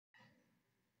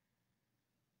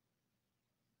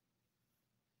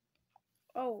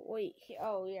Oh wait,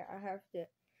 oh yeah, I have to.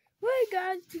 Wait,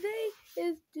 guys, today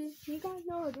is. Do you guys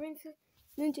know what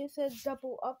Ninja said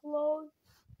double upload?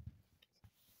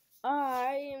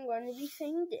 I am going to be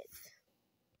saying this.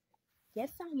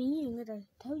 Yes, I'm going to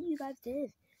tell you guys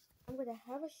this. I'm going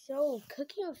to have a show,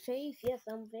 Cooking with Faith. Yes,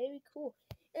 I'm very cool.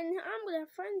 And I'm with our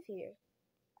friends here.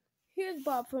 Here's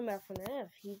Bob from FNF.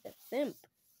 He's a simp.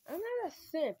 I'm not a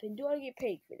simp, and do I get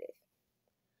paid for this?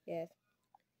 Yes.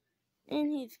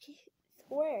 And he's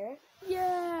square.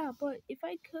 Yeah, but if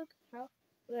I cook, how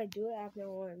would I do it after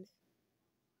once?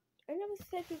 I never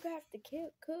said you have to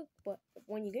cook, but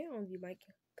when you get home, you might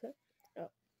cook. Oh.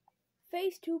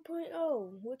 Face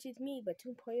 2.0, which is me, but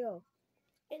 2.0.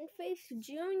 And Face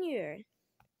Junior.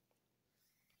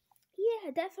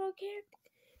 Yeah, that's all characters.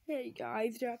 Hey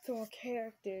guys, that's all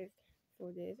characters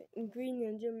for this. And Green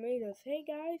Ninja made us. Hey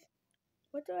guys,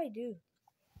 what do I do?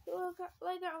 Well,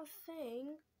 like I was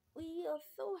saying, we are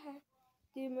so happy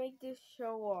to make this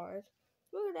show ours.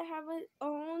 We're gonna have our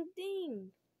own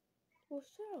thing. Well,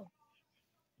 so.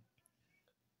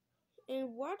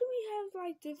 And why do we have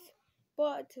like this?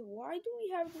 But why do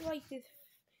we have like this,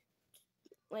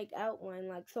 like outline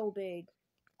like so big?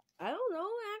 I don't know.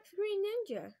 Ask Green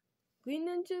Ninja. Green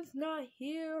Ninja's not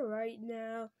here right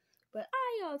now, but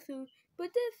I also.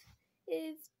 But this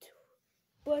is.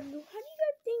 But how do you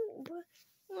guys think?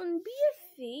 But on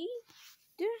BFC,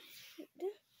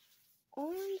 the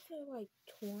arms are like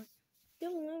 20.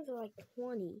 Their limbs are like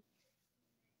 20.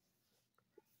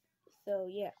 So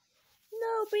yeah.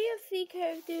 No, BFC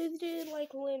characters did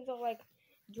like limbs are like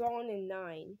drawn in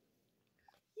 9.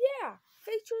 Yeah,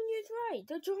 Face Junior's right.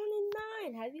 They're drawn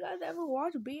in 9. Have you guys ever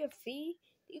watched BFC?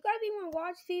 Do you guys even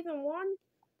watch season 1?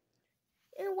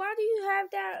 And why do you have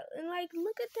that? And like,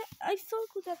 look at that. I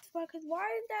circled that spot because why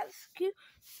is that skip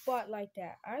spot like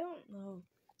that? I don't know.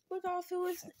 But also,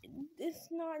 it's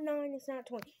not 9. It's not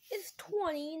 20. It's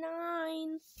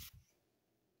 29.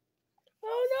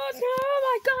 Oh no, it's not. Oh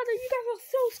my god, you guys are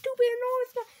so stupid. No,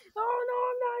 it's not. Oh no,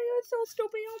 I'm not. You're so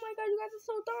stupid. Oh my god, you guys are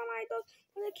so dumb. I'm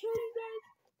gonna kill you guys.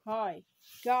 Hi,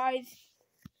 guys.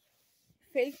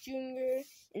 Faith Junior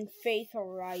and Faith are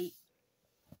right.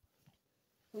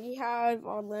 We have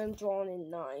our limb drawn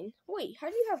in 9. Wait, how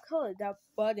do you have color? That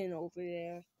button over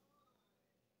there.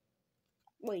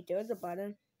 Wait, there's a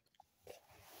button.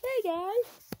 Hey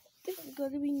guys, this is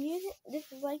gonna be near.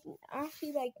 This is like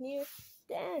actually like near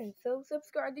the end. So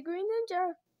subscribe to Green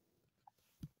Ninja.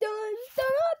 Dun dun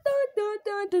dun dun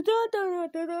dun dun dun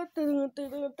dun dun dun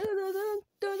dun dun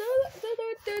dun dun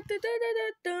dun dun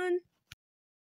dun dun.